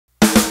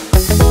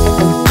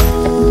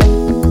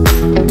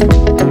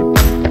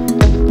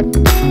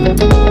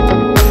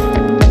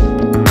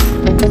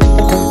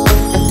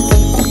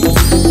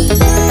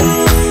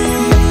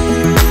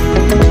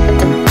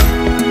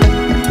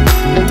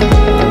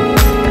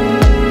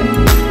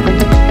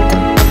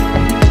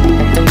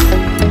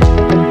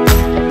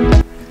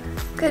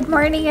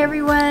morning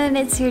everyone,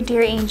 it's your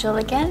dear angel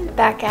again,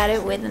 back at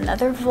it with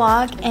another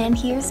vlog, and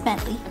here's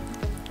Bentley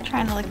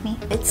trying to lick me.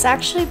 It's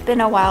actually been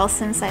a while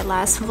since I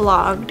last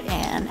vlogged,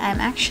 and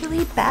I'm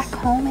actually back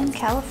home in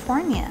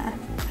California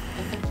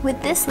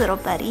with this little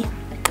buddy.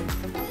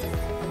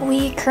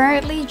 We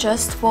currently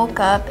just woke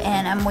up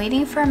and I'm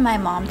waiting for my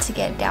mom to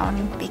get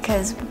down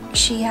because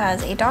she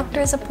has a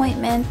doctor's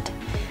appointment.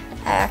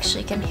 I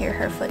actually can hear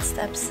her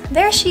footsteps.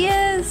 There she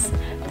is!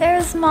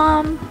 There's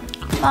Mom,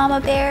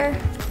 Mama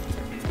Bear.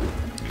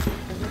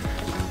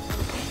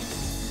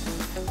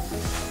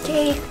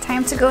 Okay,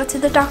 time to go to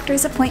the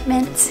doctor's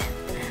appointment.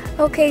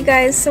 Okay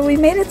guys, so we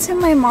made it to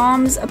my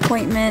mom's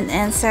appointment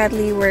and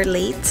sadly we're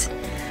late.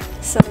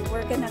 So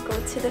we're gonna go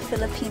to the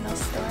Filipino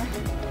store.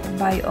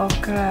 Buy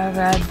okra,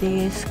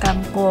 radish,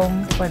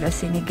 kangkong for the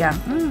sinigang.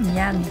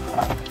 Yummy.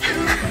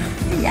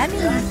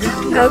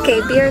 Yummy. Okay,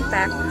 be right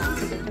back.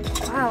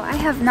 Wow, I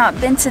have not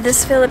been to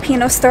this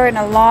Filipino store in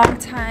a long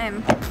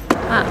time.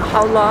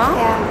 How long?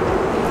 Yeah.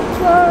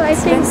 Well, I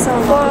think so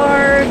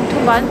for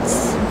 2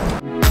 months.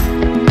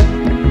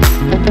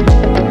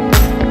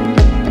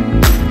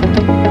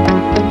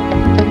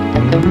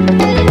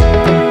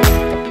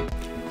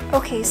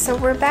 Okay, so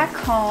we're back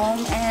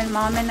home and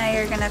Mom and I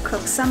are gonna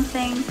cook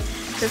something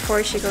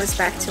before she goes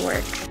back to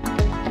work.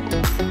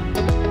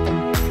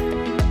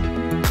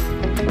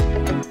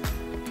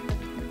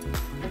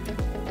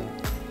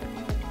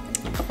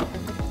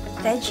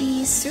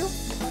 Veggie soup,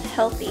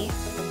 healthy.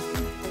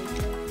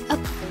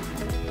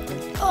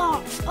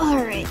 Oh,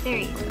 alright, there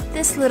you go.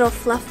 This little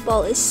fluff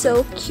ball is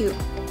so cute,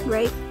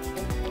 right?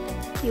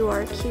 You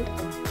are cute.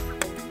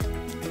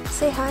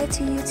 Say hi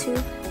to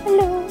YouTube.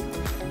 Hello.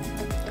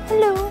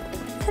 Hello.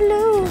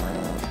 Hello.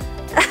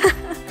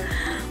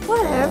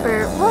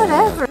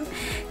 Whatever.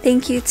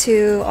 Thank you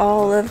to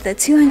all of the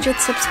 200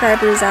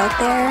 subscribers out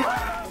there.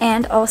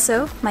 And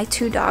also, my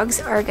 2 dogs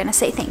are gonna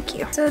say thank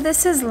you. So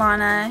this is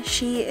Lana.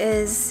 She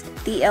is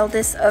the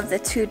eldest of the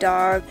 2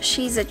 dogs.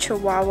 She's a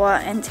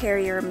Chihuahua and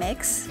Terrier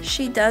mix.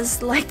 She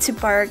does like to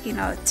bark, you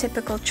know,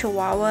 typical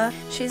Chihuahua.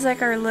 She's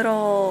like our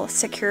little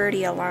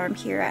security alarm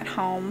here at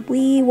home.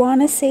 We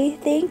wanna say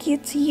thank you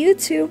to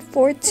YouTube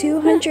for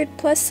 200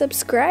 plus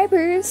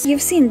subscribers.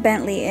 You've seen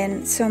Bentley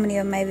in so many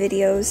of my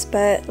videos,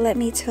 but let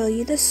me tell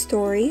you the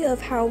story of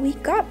how we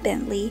got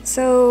Bentley.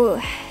 So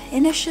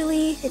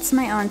initially, it's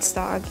my aunt's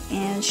dog,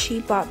 and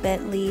she bought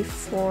Bentley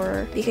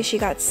because she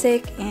got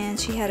sick and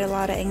she had a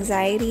lot of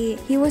anxiety.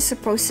 He was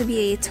supposed to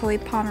be a toy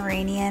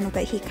Pomeranian,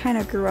 but he kind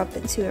of grew up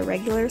into a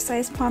regular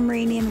sized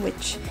Pomeranian,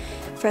 which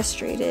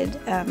frustrated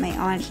my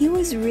aunt. He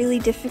was really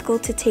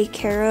difficult to take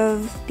care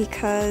of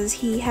because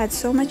he had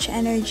so much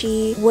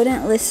energy,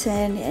 wouldn't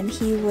listen, and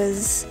he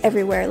was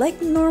everywhere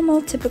like normal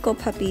typical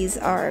puppies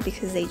are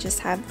because they just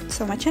have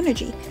so much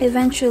energy.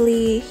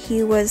 Eventually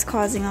he was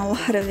causing a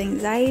lot of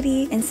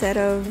anxiety. Instead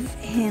of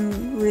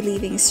him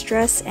relieving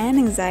stress and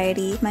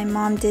anxiety, my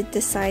mom did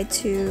decide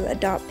to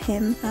adopt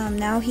him.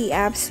 Now he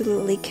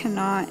absolutely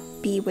cannot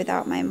be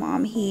without my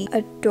mom. He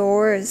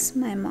adores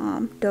my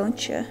mom,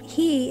 don't you?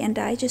 He and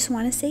I just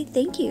want to say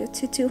thank you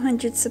to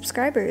 200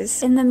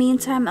 subscribers. In the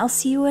meantime, I'll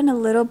see you in a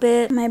little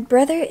bit. My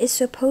brother is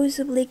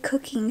supposedly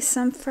cooking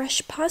some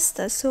fresh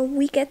pasta, so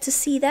we get to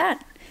see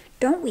that,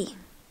 don't we?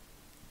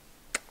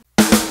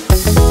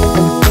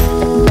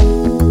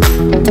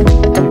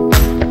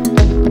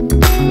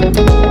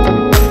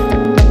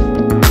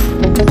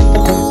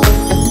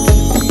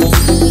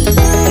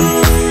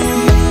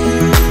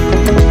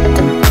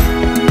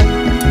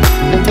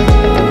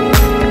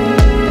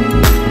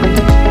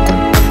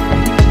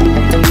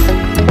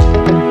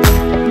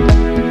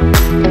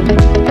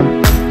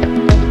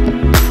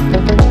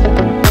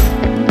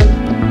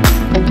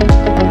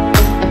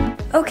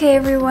 Okay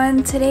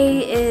everyone,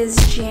 today is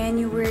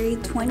January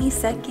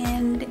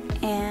 22nd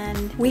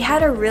and we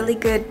had a really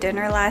good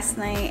dinner last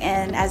night,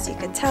 and as you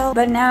could tell,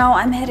 but now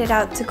I'm headed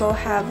out to go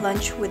have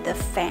lunch with the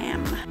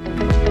fam.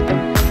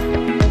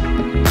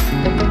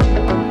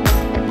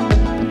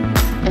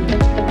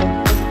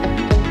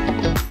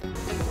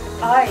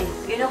 Ay,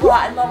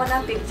 kinukuhaan mo ko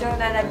ng picture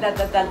na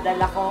nagdadaldal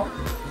ako?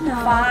 No.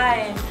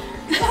 Fine.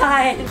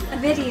 Fine.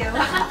 Video.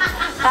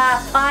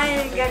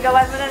 Fine.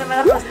 Gagawan mo na naman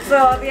ako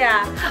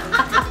storya.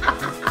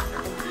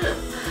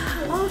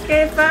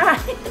 Okay, fine.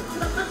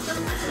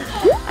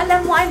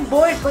 Alam mo, I'm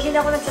bored pag hindi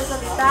ako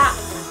nagsasalita.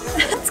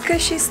 It's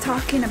because she's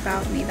talking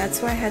about me.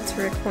 That's why I had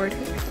to record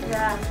her.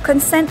 Yeah.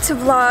 Consent to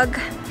vlog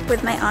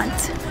with my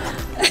aunt.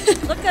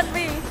 Look at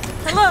me.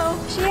 Hello.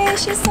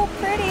 She's so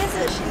pretty,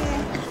 isn't she?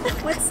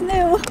 What's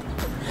new?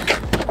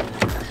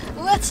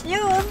 What's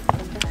new?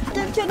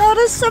 Did you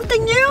notice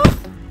something new?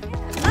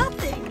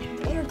 Nothing.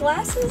 Your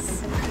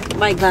glasses?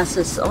 My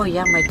glasses. Oh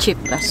yeah, my cheap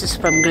glasses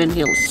from Green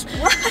Hills.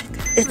 What?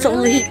 It's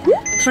Really? only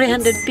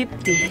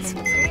 350. It's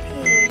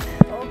pretty.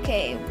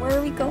 Okay, where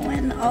are we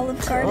going? Olive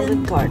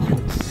Garden? Olive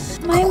Garden.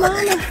 My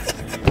mama.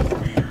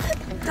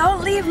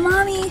 Don't leave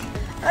mommy.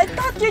 I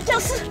thought you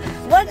just...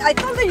 What? I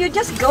thought that you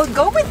just go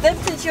with them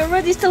since you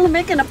already still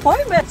make an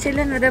appointment.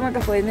 Sila na rin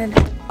mag-appointment.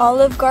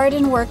 Olive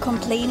Garden were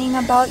complaining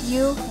about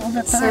you.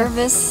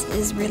 Service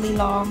is really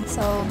long,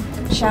 so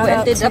shout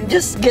out ended to up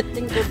just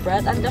getting the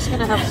bread. I'm just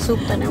gonna have soup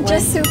anyway.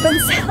 just soup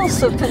and salad.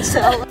 soup and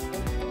salad.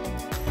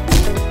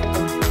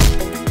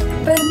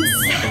 Soup and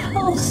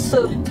salad.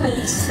 Soup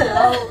and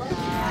salad.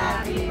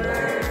 Happy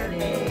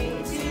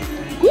birthday to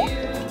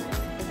you.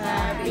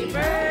 Happy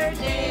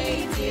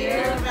birthday,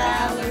 dear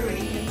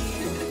Valerie.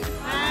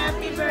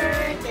 Happy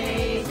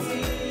birthday to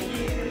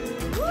you.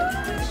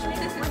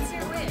 What's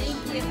your wish? Thank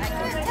you. I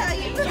can't tell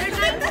you. You're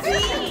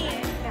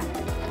 19.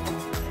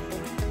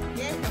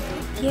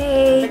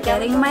 Yay,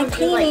 getting my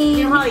cleaning.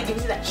 You know how he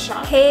gives you that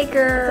shot? Hey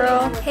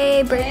girl.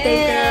 Hey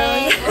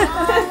birthday girl.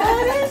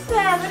 What is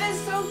that? That is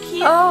so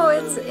cute. Oh,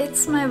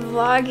 it's my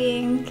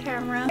vlogging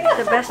camera.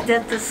 The best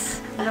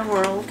dentist in the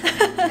world.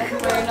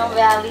 Moreno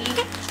Valley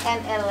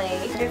and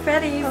LA. Get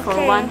ready for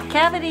Okay. one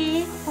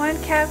cavity. One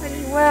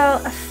cavity.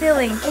 Well, a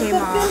filling came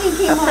off.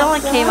 The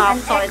filling came off,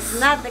 so it's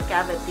not the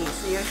cavity.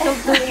 So you're still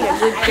doing a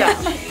good job.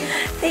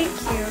 Thank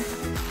you.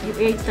 You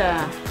ate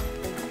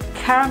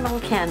caramel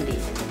candy,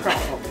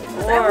 probably.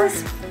 That Or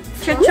was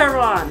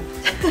chicharron.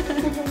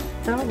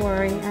 Don't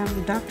worry,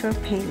 I'm Dr.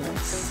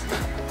 Painless.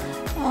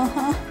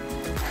 uh-huh.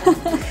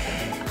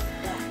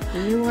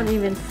 You won't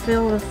even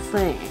feel a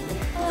thing.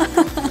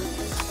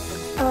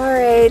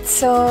 Alright,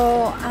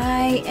 so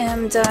I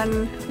am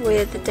done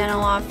with the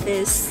dental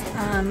office.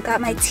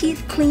 Got my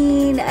teeth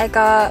cleaned. I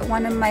got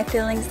one of my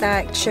fillings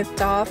that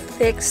chipped off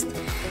fixed.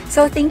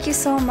 So thank you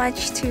so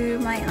much to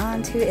my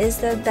aunt, who is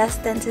the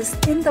best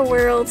dentist in the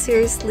world.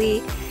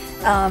 Seriously,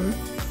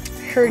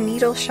 her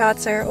needle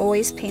shots are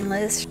always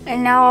painless.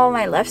 And now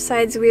my left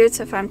side's weird,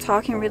 so if I'm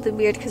talking really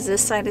weird because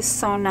this side is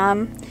so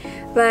numb.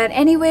 But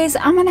anyways,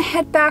 I'm gonna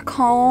head back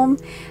home,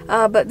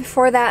 but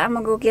before that I'm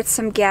gonna go get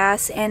some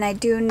gas, and I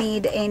do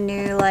need a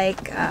new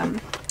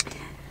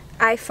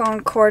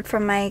iPhone cord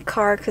from my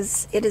car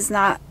because it is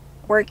not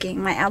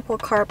working. My Apple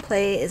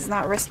CarPlay is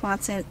not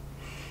responsive.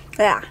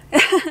 Yeah,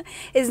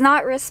 is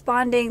not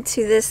responding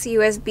to this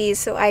USB,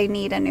 so I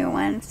need a new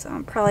one. So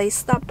I'll probably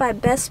stop by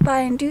Best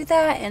Buy and do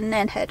that, and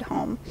then head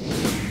home.